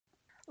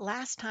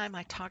Last time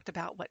I talked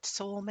about what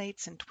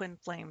soulmates and twin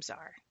flames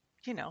are.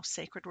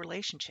 Sacred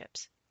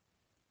relationships.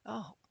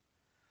 Oh,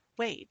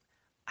 wait,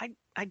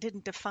 I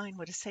didn't define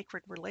what a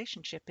sacred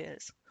relationship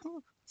is.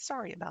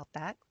 Sorry about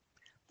that.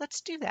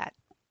 Let's do that.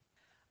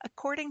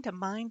 According to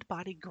Mind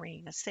Body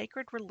Green, a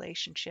sacred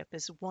relationship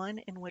is one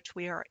in which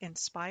we are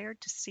inspired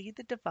to see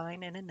the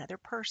divine in another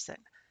person,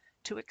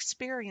 to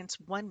experience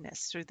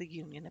oneness through the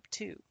union of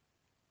two.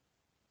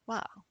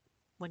 Well,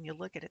 when you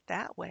look at it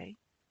that way,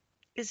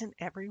 isn't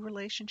every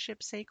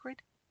relationship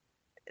sacred?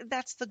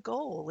 That's the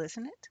goal,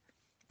 isn't it?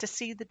 To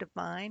see the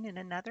divine in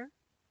another?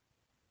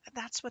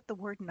 That's what the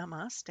word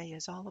namaste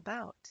is all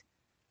about.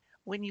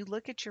 When you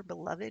look at your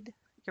beloved,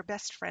 your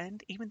best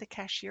friend, even the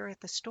cashier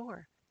at the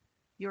store,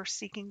 you're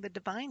seeking the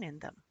divine in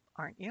them,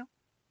 aren't you?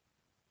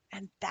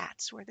 And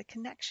that's where the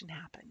connection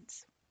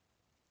happens.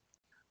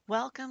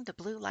 Welcome to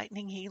Blue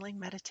Lightning Healing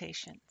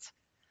Meditations.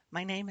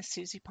 My name is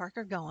Susie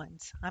Parker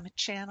Goins. I'm a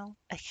channel,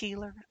 a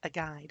healer, a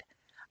guide.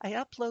 I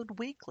upload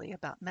weekly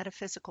about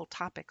metaphysical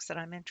topics that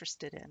I'm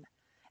interested in,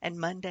 and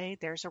Monday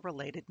there's a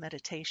related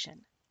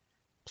meditation.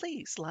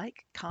 Please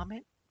like,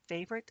 comment,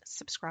 favorite,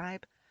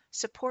 subscribe,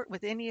 support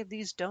with any of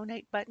these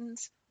donate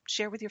buttons,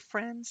 share with your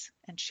friends,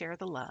 and share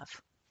the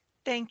love.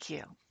 Thank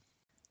you.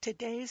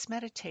 Today's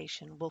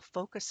meditation will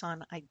focus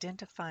on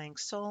identifying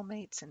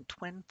soulmates and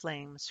twin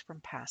flames from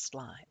past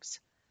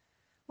lives.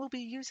 We'll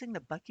be using the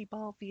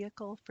Buckyball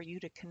vehicle for you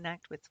to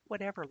connect with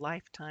whatever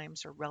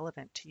lifetimes are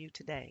relevant to you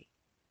today.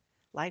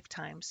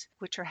 Lifetimes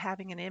which are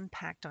having an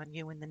impact on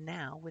you in the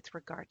now with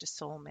regard to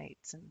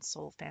soulmates and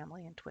soul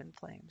family and twin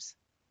flames.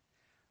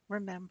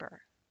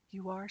 Remember,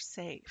 you are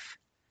safe.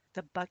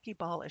 The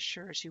Buckyball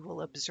assures you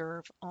will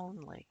observe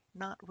only,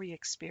 not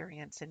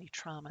re-experience any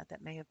trauma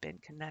that may have been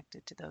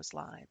connected to those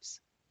lives.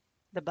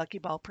 The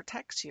Buckyball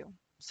protects you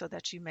so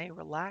that you may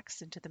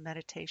relax into the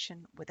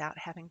meditation without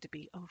having to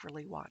be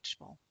overly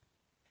watchful.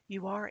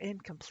 You are in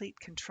complete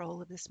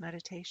control of this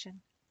meditation.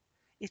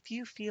 If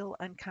you feel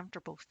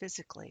uncomfortable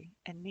physically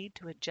and need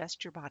to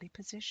adjust your body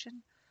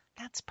position,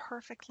 that's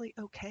perfectly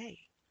okay.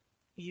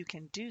 You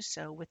can do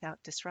so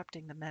without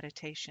disrupting the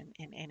meditation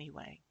in any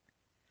way.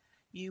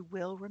 You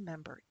will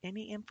remember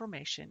any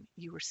information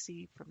you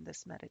receive from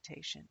this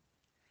meditation.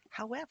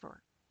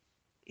 However,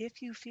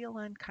 if you feel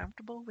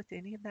uncomfortable with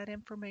any of that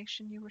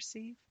information you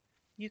receive,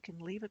 you can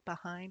leave it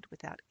behind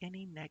without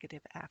any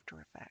negative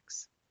after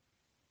effects.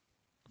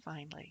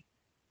 Finally,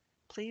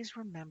 please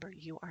remember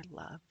you are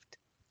loved,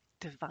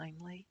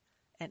 divinely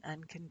and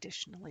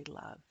unconditionally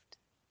loved.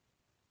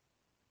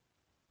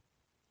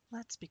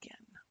 Let's begin.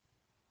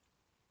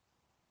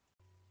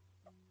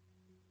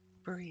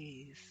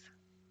 Breathe.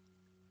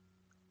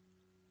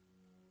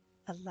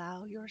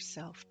 Allow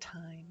yourself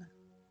time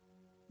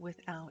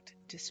without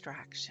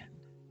distraction.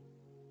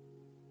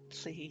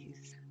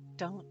 Please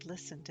don't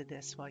listen to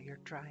this while you're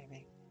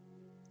driving.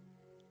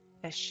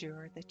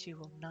 Assure that you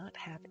will not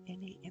have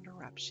any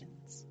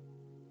interruptions,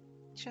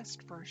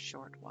 just for a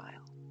short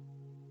while.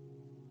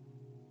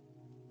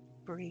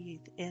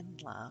 Breathe in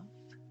love.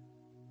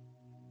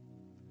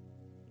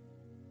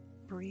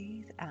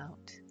 Breathe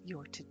out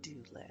your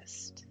to-do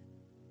list.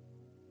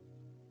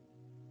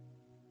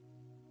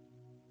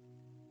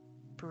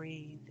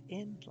 Breathe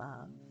in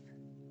love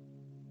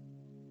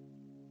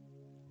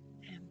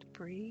and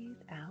breathe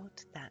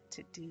out that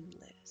to-do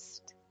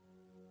list.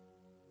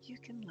 You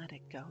can let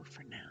it go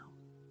for now.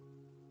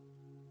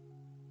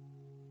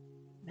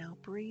 Now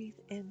breathe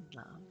in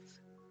love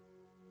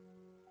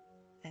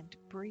and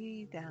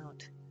breathe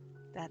out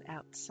that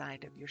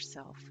outside of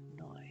yourself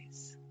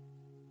noise.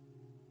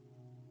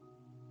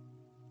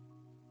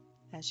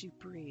 As you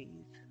breathe,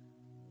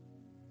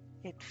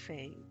 it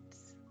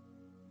fades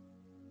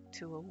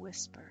to a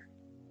whisper.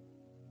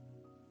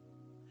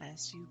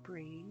 As you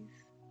breathe,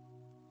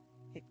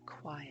 it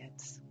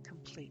quiets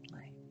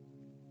completely.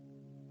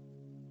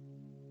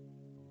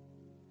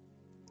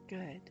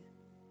 Good.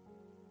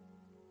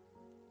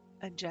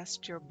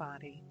 Adjust your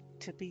body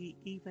to be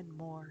even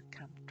more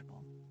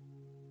comfortable.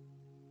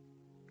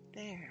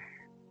 There.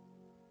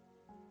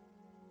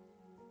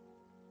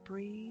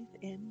 Breathe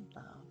in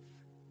love.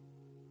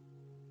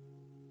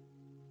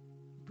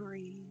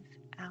 Breathe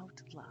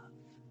out love.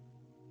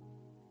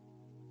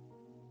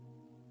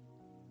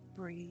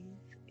 Breathe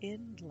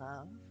in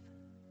love.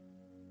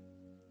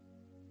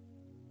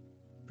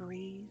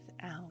 Breathe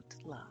out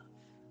love.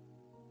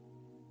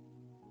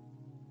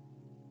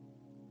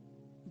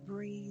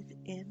 Breathe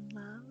in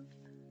love.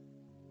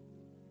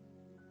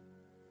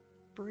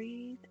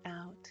 Breathe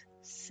out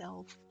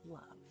self-love.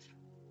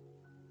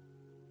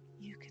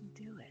 You can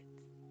do it.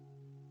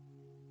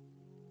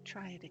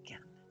 Try it again.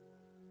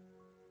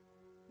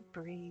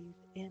 Breathe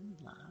in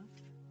love.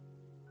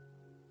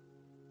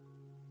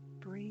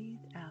 Breathe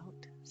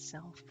out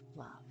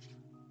self-love.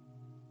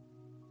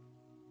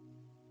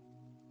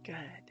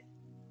 Good.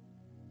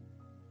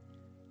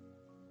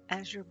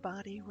 As your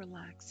body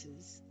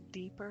relaxes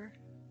deeper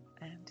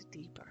and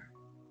deeper,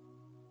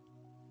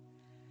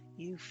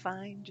 you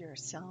find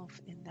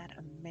yourself in that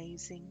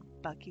amazing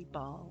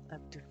buckyball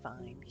of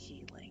divine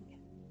healing.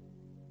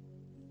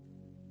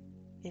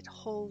 It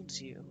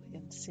holds you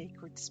in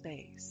sacred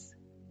space,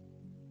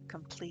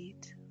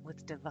 complete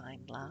with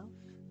divine love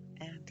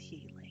and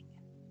healing.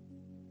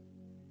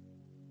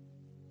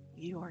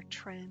 You are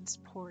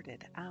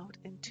transported out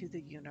into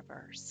the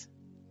universe,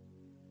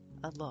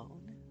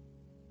 alone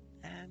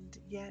and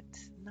yet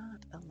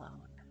not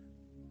alone.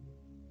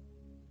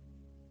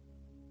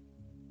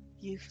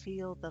 You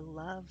feel the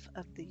love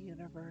of the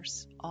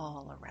universe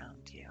all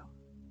around you,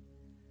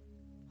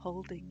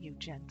 holding you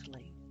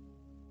gently,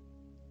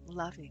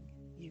 loving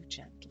you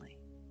gently.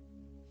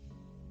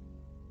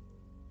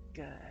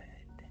 Good.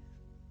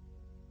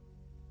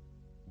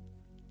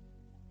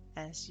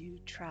 As you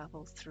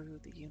travel through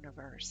the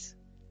universe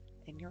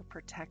in your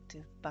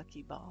protective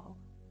buckyball,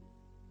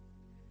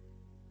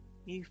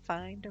 you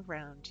find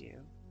around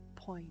you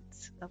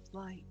points of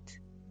light.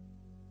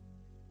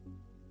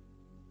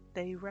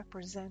 They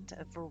represent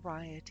a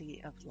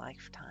variety of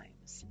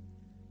lifetimes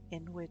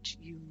in which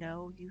you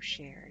know you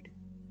shared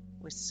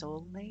with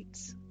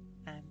soulmates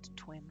and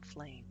twin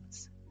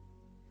flames,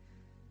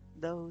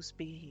 those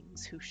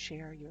beings who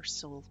share your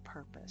soul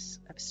purpose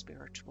of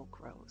spiritual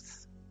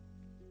growth,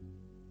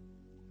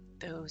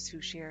 those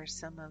who share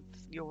some of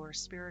your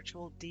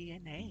spiritual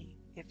DNA,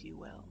 if you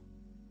will.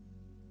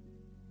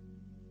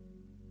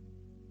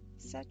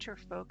 Set your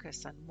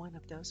focus on one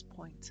of those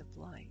points of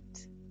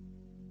light.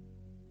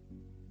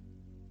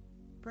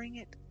 Bring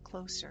it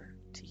closer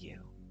to you.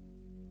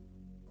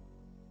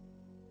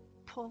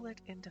 Pull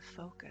it into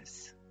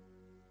focus.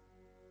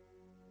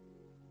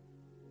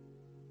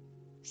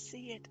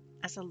 See it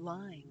as a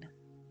line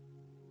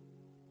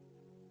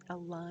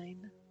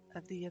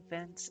of the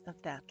events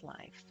of that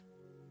life,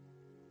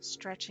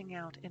 stretching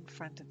out in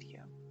front of you.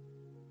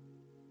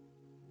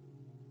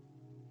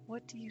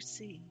 What do you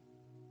see?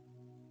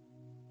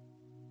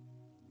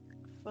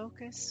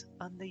 Focus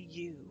on the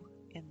you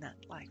in that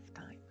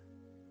lifetime.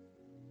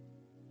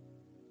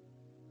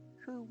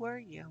 Who were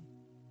you?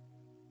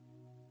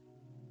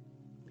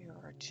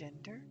 Your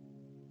gender?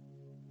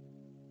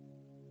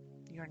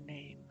 Your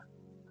name?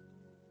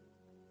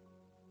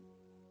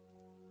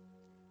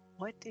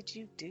 What did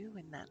you do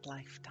in that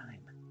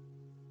lifetime?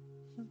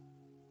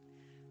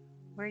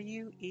 Were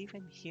you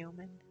even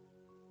human?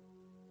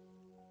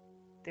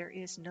 There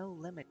is no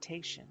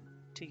limitation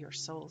to your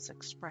soul's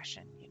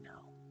expression, you know.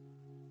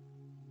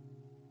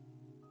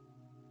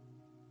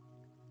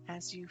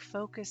 As you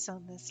focus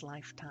on this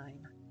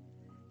lifetime,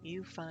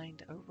 you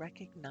find a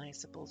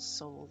recognizable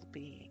soul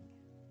being.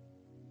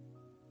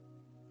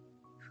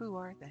 Who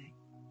are they?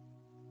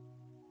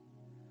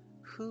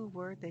 Who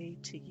were they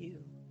to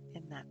you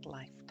in that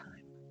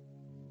lifetime?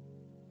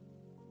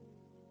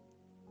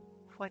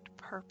 What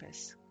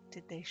purpose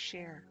did they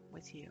share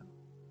with you?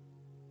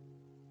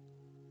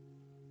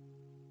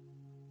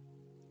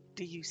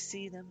 Do you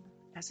see them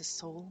as a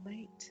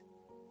soulmate?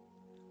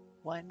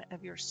 One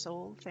of your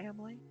soul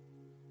family?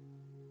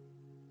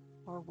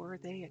 Or were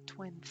they a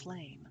twin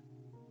flame,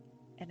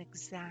 an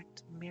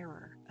exact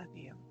mirror of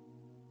you?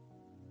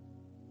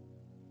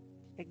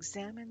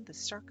 Examine the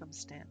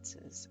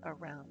circumstances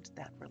around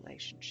that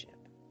relationship.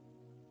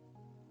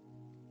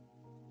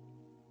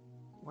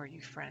 Were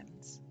you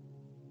friends?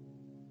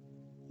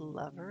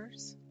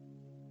 Lovers?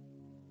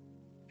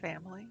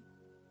 Family?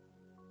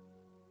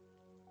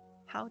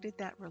 How did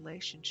that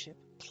relationship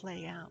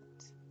play out?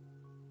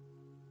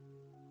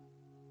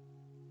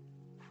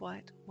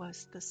 What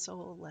was the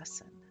soul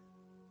lesson?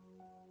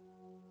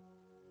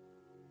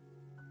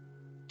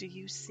 Do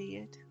you see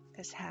it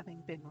as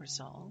having been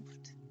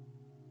resolved?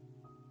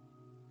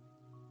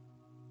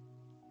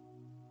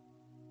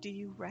 Do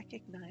you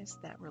recognize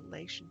that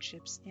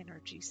relationship's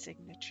energy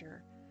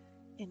signature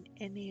in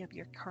any of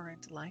your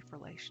current life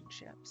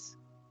relationships?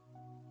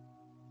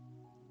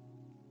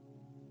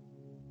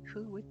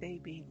 Who would they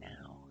be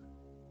now?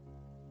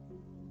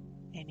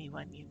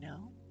 Anyone you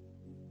know?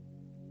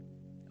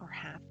 Or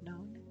have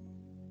known?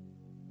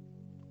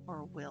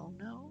 Or will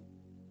know?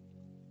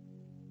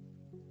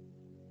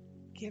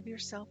 Give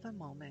yourself a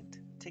moment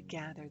to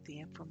gather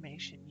the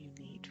information you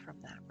need from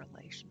that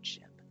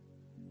relationship,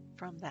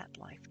 from that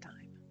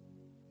lifetime.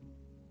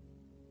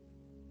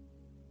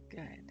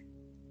 Good.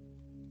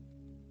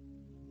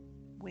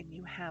 When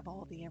you have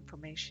all the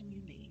information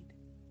you need,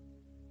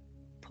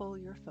 pull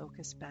your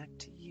focus back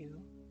to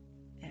you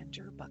and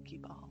your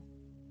buckyball.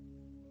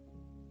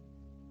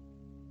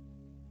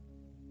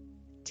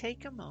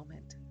 Take a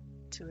moment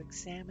to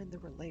examine the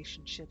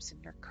relationships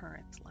in your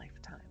current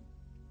lifetime.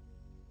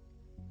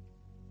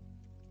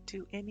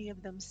 Do any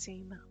of them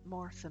seem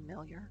more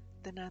familiar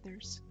than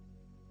others?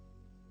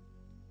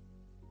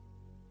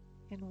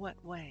 In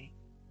what way?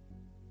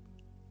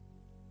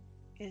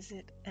 Is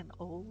it an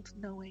old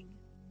knowing?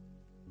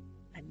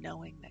 A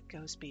knowing that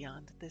goes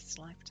beyond this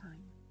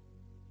lifetime?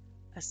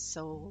 A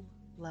soul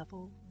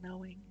level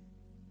knowing?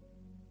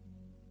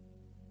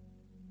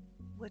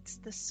 What's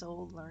the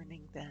soul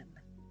learning then?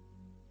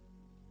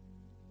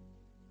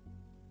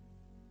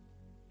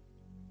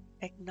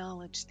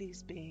 Acknowledge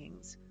these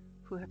beings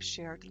who have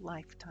shared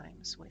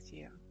lifetimes with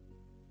you.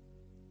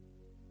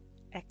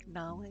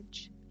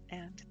 Acknowledge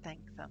and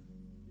thank them.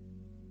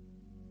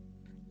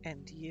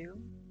 And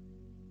you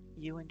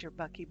and your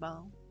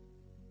buckyball,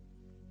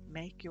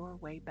 make your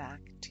way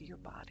back to your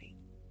body.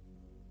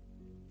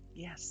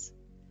 Yes,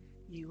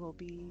 you will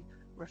be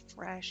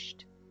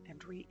refreshed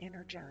and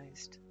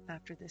re-energized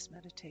after this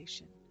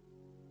meditation.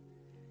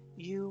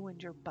 You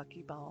and your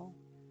buckyball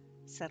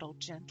settle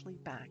gently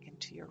back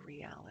into your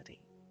reality,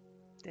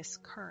 this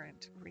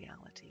current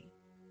reality.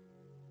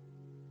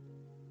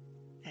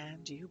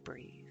 And you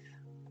breathe.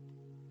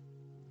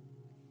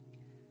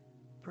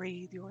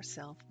 Breathe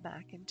yourself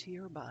back into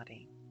your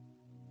body,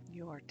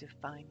 your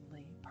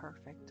divinely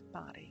perfect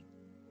body.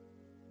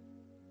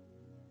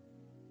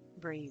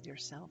 Breathe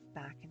yourself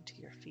back into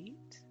your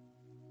feet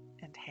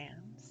and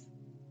hands.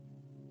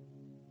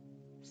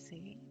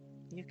 See,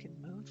 you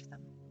can move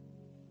them,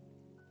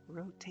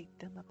 rotate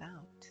them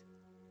about.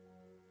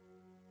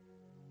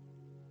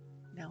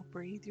 Now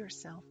breathe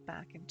yourself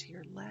back into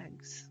your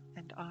legs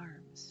and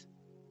arms,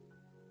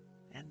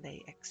 and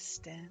they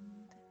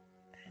extend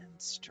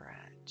and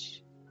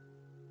stretch.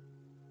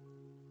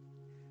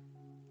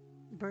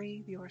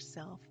 Breathe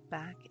yourself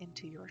back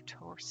into your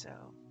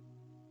torso.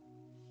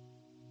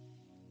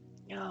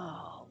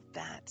 Oh,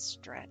 that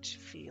stretch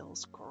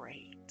feels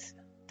great,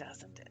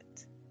 doesn't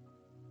it?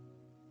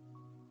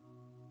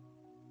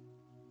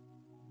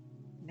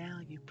 Now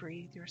you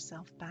breathe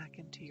yourself back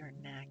into your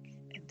neck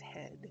and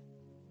head.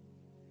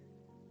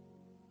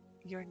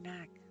 Your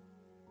neck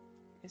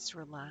is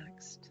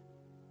relaxed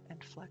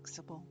and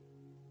flexible.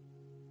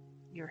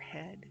 Your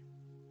head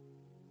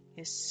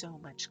is so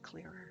much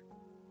clearer.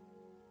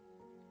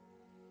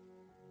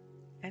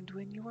 And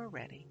when you are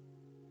ready,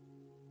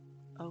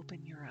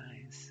 open your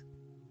eyes.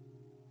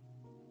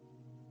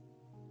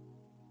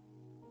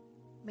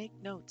 Make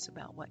notes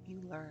about what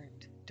you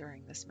learned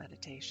during this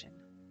meditation.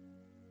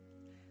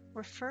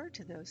 Refer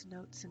to those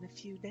notes in a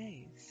few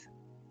days.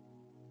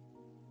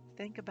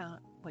 Think about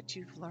what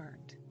you've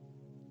learned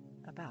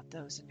about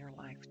those in your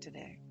life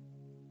today.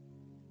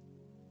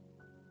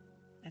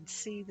 And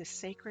see the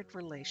sacred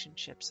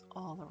relationships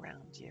all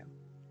around you.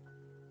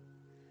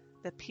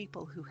 The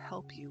people who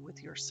help you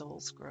with your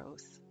soul's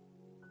growth,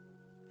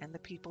 and the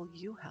people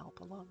you help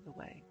along the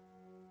way.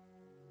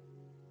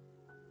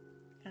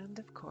 And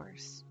of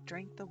course,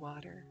 drink the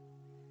water,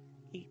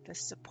 eat the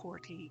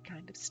supporty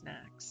kind of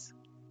snacks.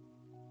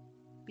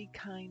 Be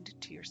kind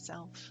to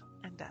yourself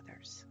and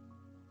others.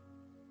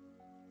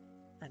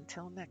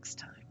 Until next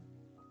time,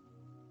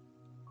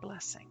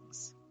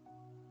 blessings.